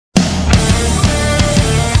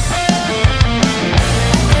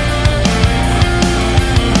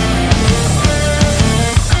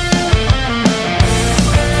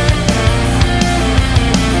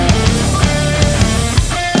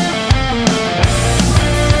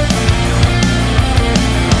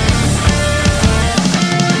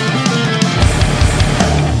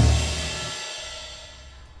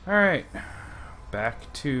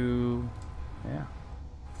back to... yeah.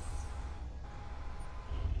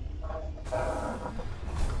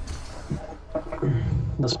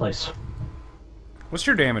 This place. What's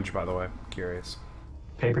your damage, by the way? Curious.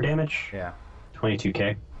 Paper damage? Yeah.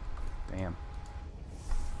 22k. Damn.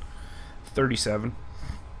 37.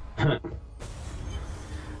 I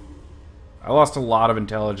lost a lot of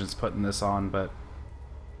intelligence putting this on, but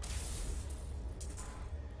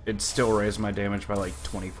it still raised my damage by like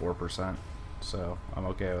 24%, so I'm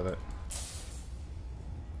okay with it.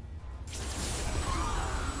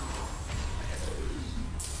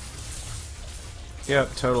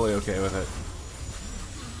 Yep, totally okay with it.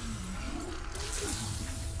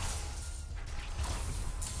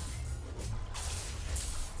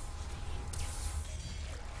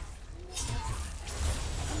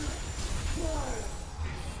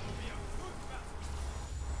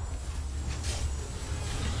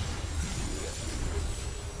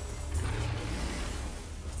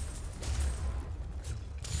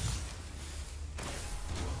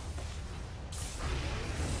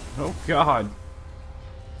 Oh god.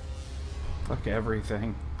 Fuck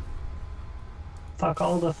everything. Fuck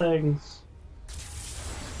all the things.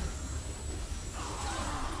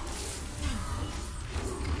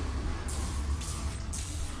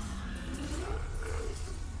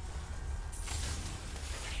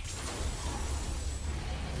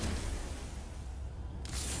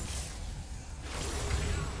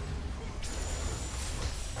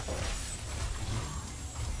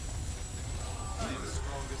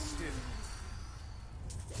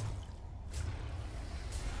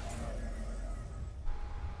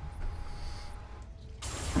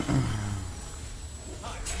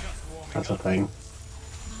 That's a thing.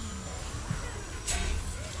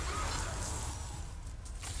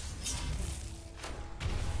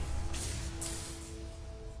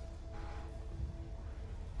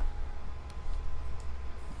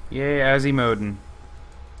 Yay, Azimodin.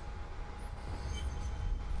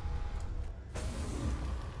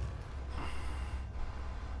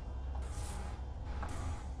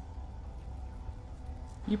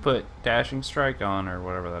 You put Dashing Strike on, or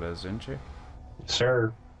whatever that is, didn't you?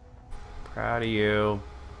 Sir. Proud of you.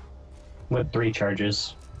 With 3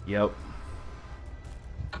 charges. Yep.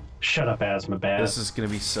 Shut up, Asthma Bad. This is gonna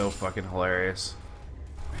be so fucking hilarious.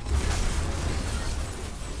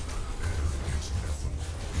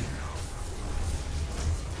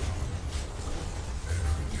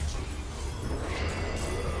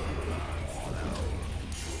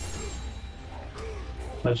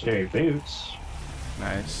 Legendary boots.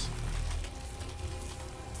 Nice.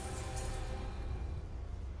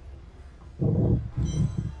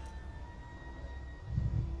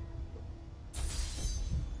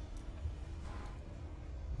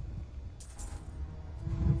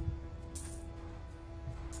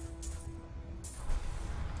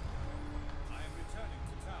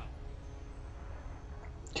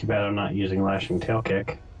 Too bad I'm not using Lashing Tail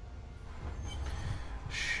Kick.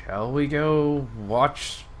 Shall we go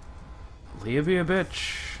watch Leah be a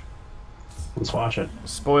bitch? Let's watch it.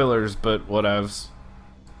 Spoilers, but whatevs.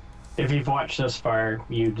 If you've watched this far,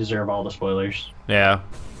 you deserve all the spoilers. Yeah.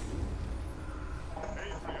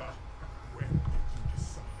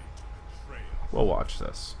 We'll watch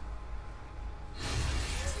this.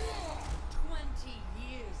 20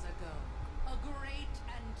 years ago, a great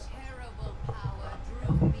and terrible power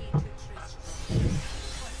drew me to Tristram.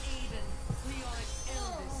 But Aiden, Leoric's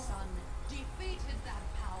eldest son, defeated that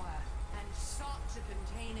power and sought to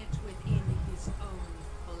contain it within his own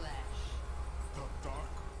flesh. The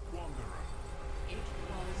Dark Wanderer. It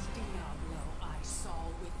was Diablo I saw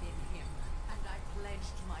within him, and I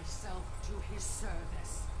pledged myself to his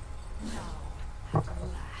service. Now, at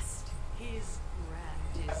last, his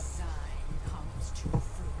grand design comes to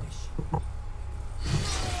fruition.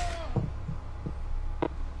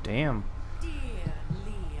 Damn. Dear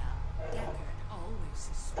Leah, Deckard always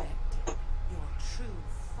suspected your true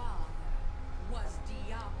father was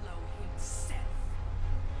Diablo himself.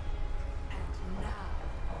 And now,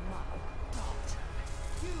 my daughter,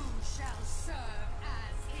 you shall serve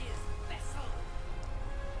as his vessel.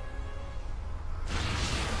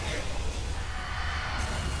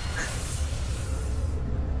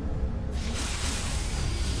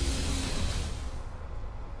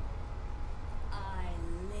 I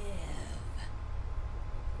live.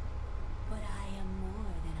 But I am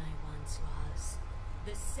more than I once was.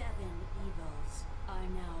 The 7 evils are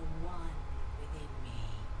now one within me.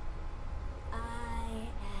 I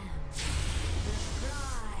am the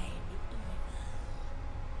prime evil.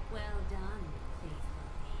 Well done, faithful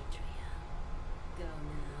Adria. Go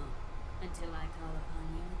now, until I call upon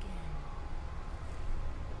you again.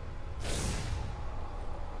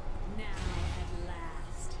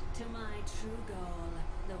 true goal,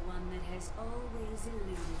 the one that has always eluded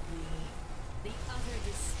me. The utter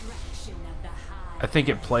destruction of the Hive. I think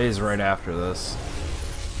it plays right after this.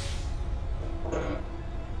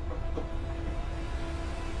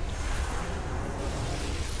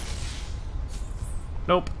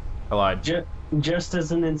 Nope. I lied. Just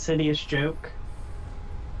as an insidious joke,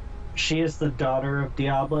 she is the daughter of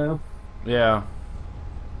Diablo. Yeah.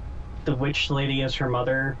 The witch lady is her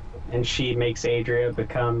mother, and she makes Leah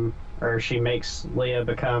become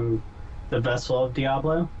the vessel of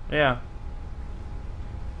Diablo. Yeah.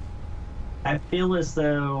 I feel as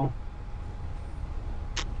though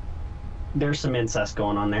there's some incest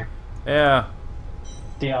going on there. Yeah.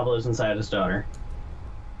 Diablo's inside his daughter.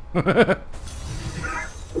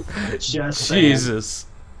 Just saying. Jesus.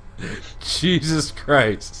 Jesus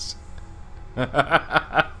Christ. Shut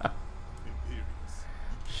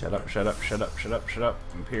up, shut up, shut up, shut up, shut up.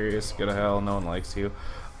 Imperious, go to hell, no one likes you.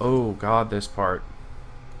 Oh god, this part.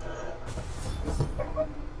 Gaze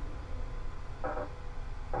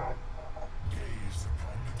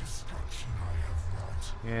upon the destruction I have wrought.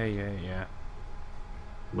 Yeah.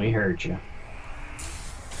 We heard you.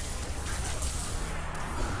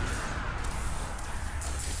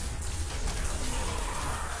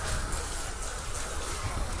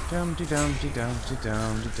 Dum de dum de dum de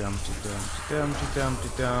dum de dum de dum de dum de dum de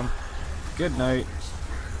dum. Good night.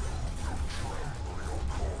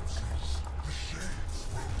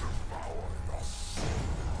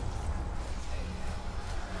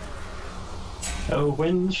 Oh,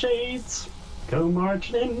 when the shades go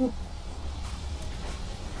marching in.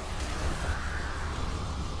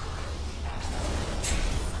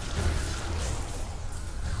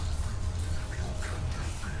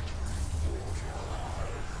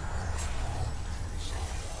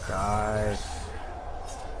 Die.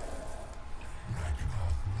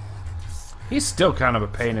 He's still kind of a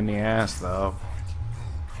pain in the ass, though.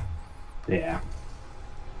 Yeah.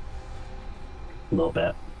 A little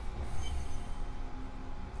bit.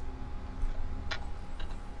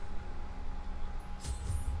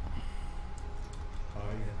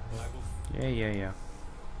 Yeah.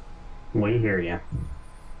 We hear you.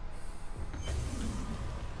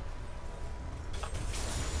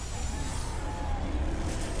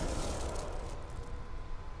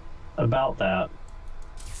 About that.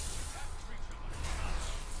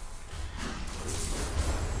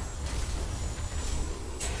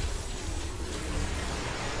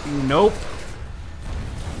 Nope.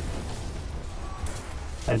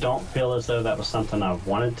 I don't feel as though that was something I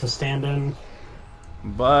wanted to stand in,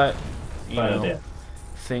 But, you but I know, did.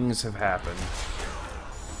 things have happened.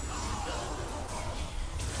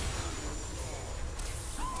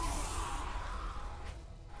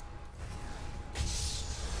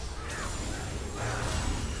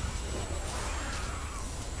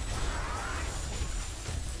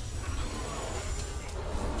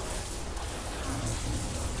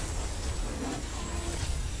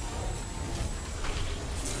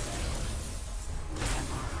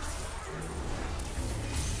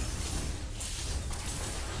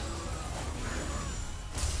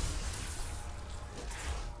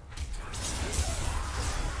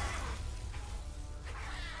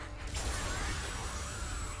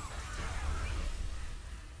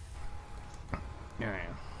 Yeah.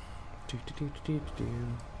 Do.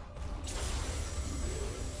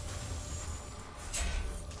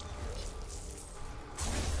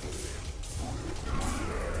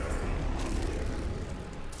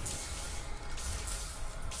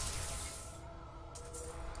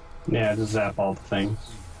 Yeah, just zap all the things.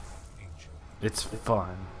 It's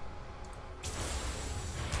fun.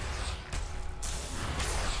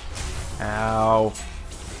 Ow.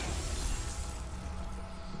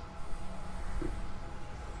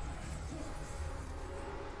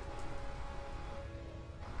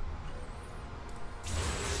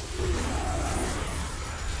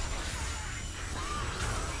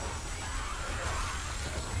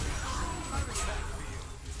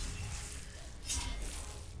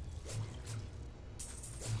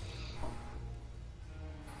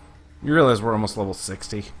 You realize we're almost level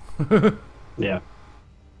 60. Yeah.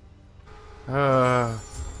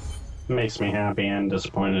 Makes me happy and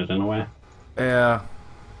disappointed in a way. Yeah.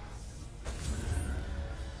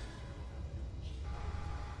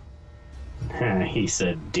 He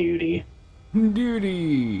said duty.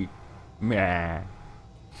 Duty. Meh.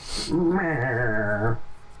 Meh.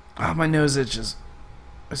 Oh, my nose itches.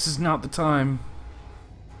 This is not the time.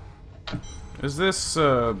 Is this,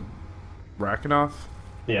 Rakanoff?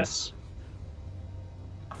 Yes.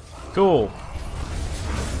 Cool.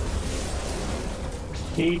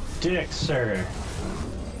 Eat dick, sir.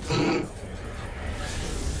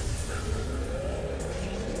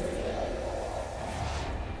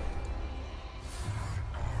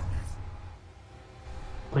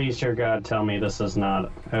 Please, dear God, tell me this is not...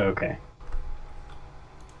 Okay.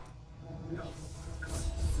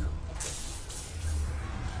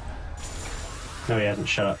 No, he hasn't.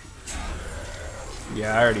 Shut up.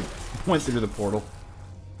 Yeah, I already went through the portal.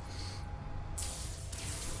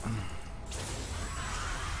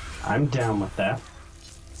 I'm down with that.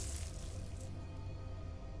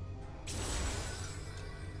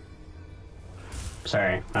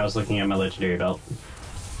 Sorry, I was looking at my legendary belt.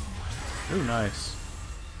 Ooh, nice.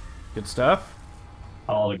 Good stuff?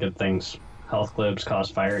 All the good things. Health globes cause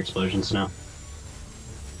fire explosions now.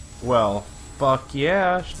 Well, fuck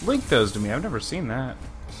yeah. Link those to me. I've never seen that.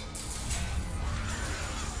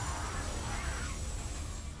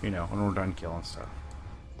 You know, when we're done killing stuff.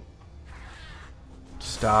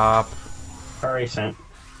 Stop. Already sent.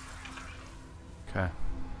 Okay.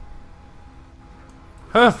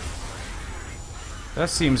 Huh. That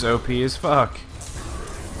seems OP as fuck.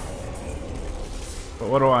 But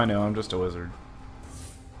what do I know? I'm just a wizard.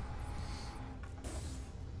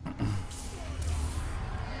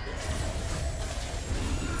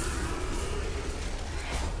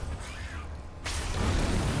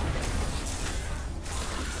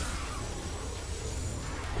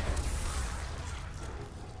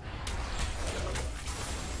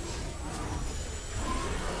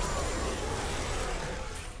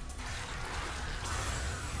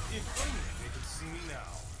 If only they could see me now.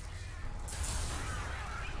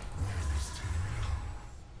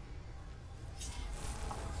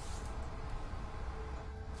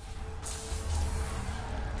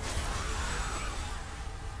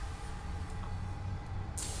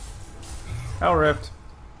 Hell Rift.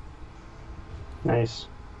 Nice.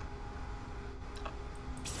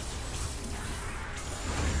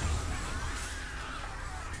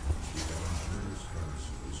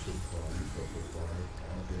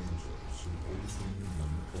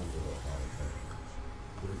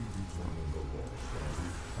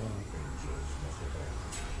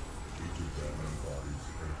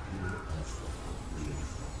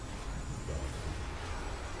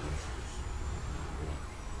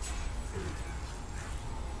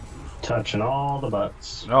 Touching all the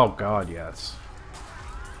butts. Oh god, yes.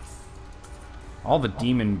 All the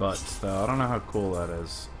demon butts, though. I don't know how cool that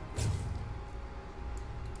is.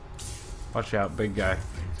 Watch out, big guy.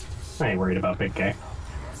 I ain't worried about big guy.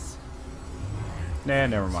 Nah,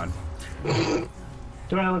 never mind.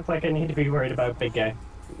 Do I look like I need to be worried about big guy?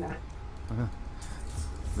 Nah.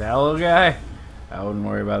 That little guy? I wouldn't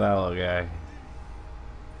worry about that little guy.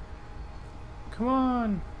 Come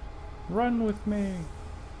on. Run with me.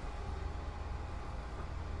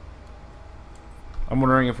 I'm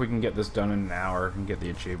wondering if we can get this done in an hour and get the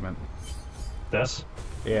achievement. This?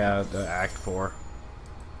 Yeah, the Act 4.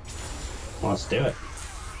 Well, let's do it.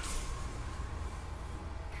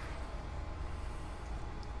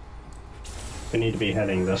 We need to be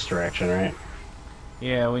heading this direction, right?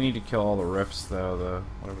 Yeah, we need to kill all the rifts, though. The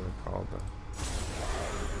whatever they're called,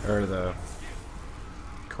 the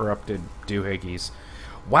corrupted doohickeys.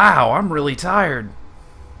 Wow, I'm really tired.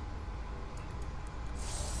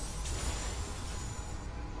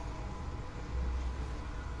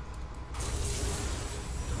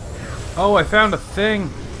 Oh, I found a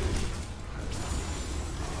thing.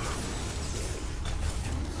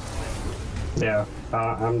 Yeah,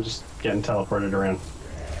 I'm just getting teleported around.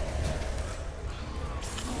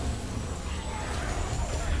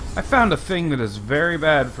 I found a thing that is very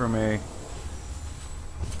bad for me.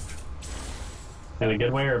 In a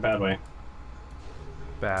good way or a bad way?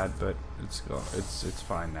 Bad, but it's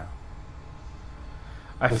fine now.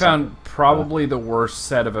 I found probably the worst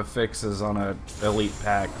set of affixes on a elite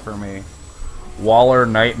pack for me. Waller,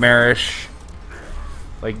 Nightmarish.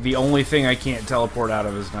 Like, the only thing I can't teleport out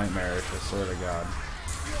of is Nightmarish, I swear to God.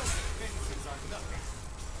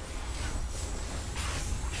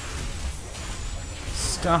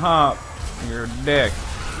 Stop! You're a dick.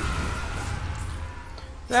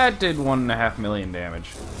 That did 1.5 million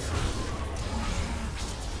damage.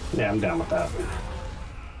 Yeah, I'm down with that.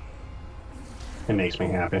 It makes me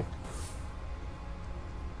happy.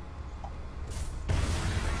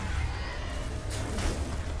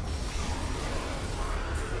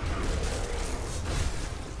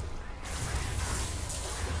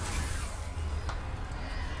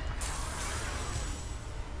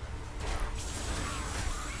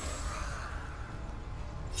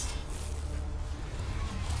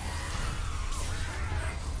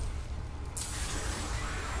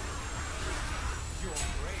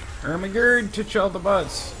 Ermagerd, touch all the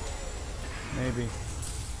butts. Maybe.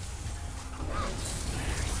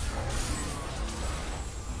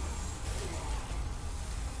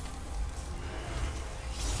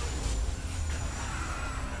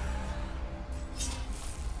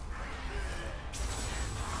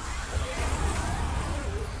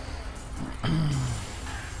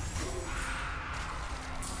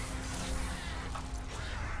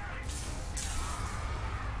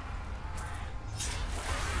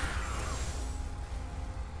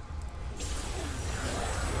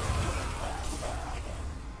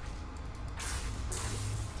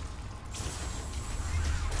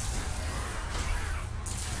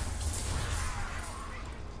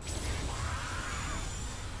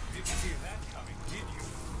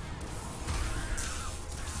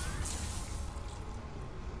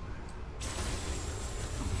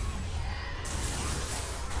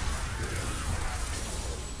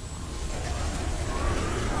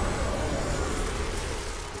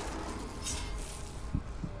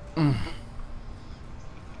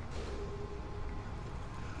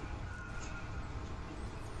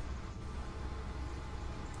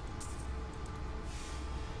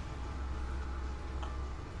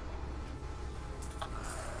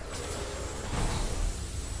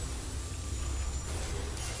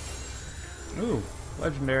 Ooh,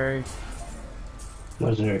 legendary.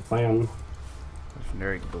 Legendary clam.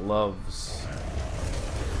 Legendary gloves.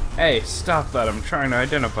 Hey, stop that. I'm trying to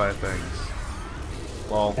identify things.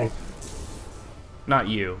 Well, Hey. not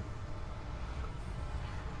you.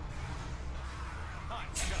 I'm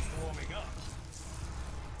just warming up.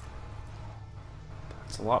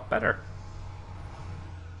 It's a lot better.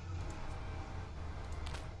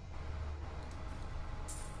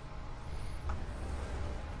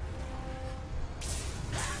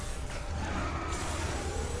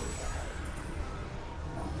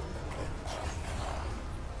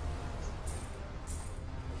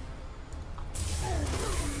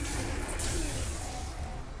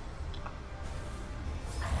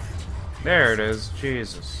 There it is.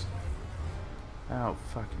 Jesus. Oh,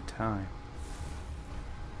 fucking time.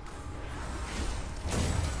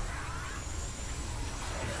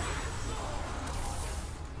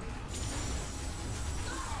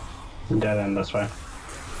 Dead end this way.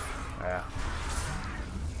 Yeah.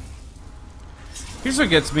 Here's what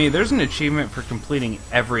gets me. There's an achievement for completing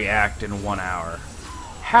every act in 1 hour.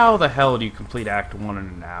 How the hell do you complete Act 1 in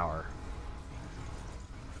an hour?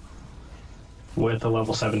 With a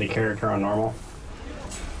level 70 character on normal.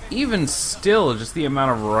 Even still, just the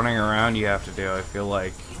amount of running around you have to do, I feel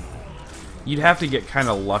like you'd have to get kind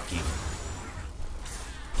of lucky.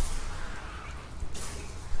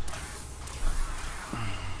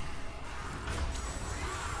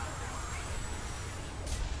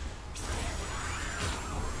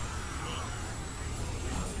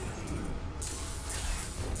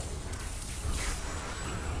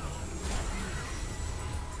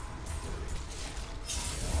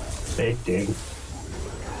 Big dude.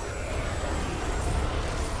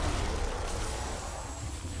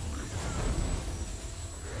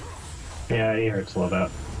 Yeah, he hurts a little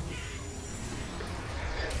bit.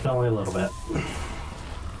 Only a little bit.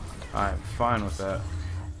 I'm fine with that.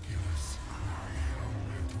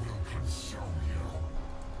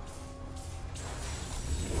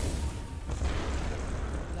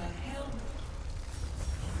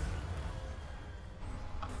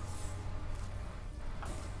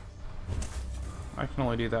 I can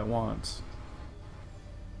only do that once.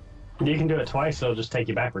 You can do it twice, it'll just take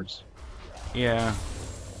you backwards. Yeah.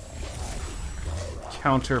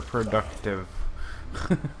 Counterproductive.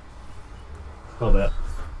 A little bit.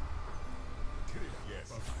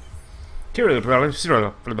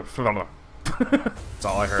 That's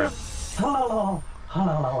all I heard. Hello,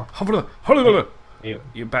 hello.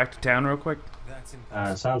 You back to town real quick? That's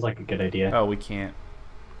impossible. Sounds like a good idea. Oh, we can't.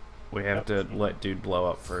 We have to let dude blow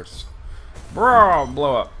up first. Bro,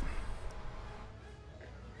 blow up.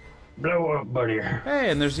 Blow up, buddy. Hey,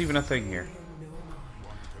 and there's even a thing here.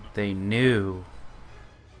 They knew.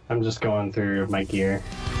 I'm just going through my gear.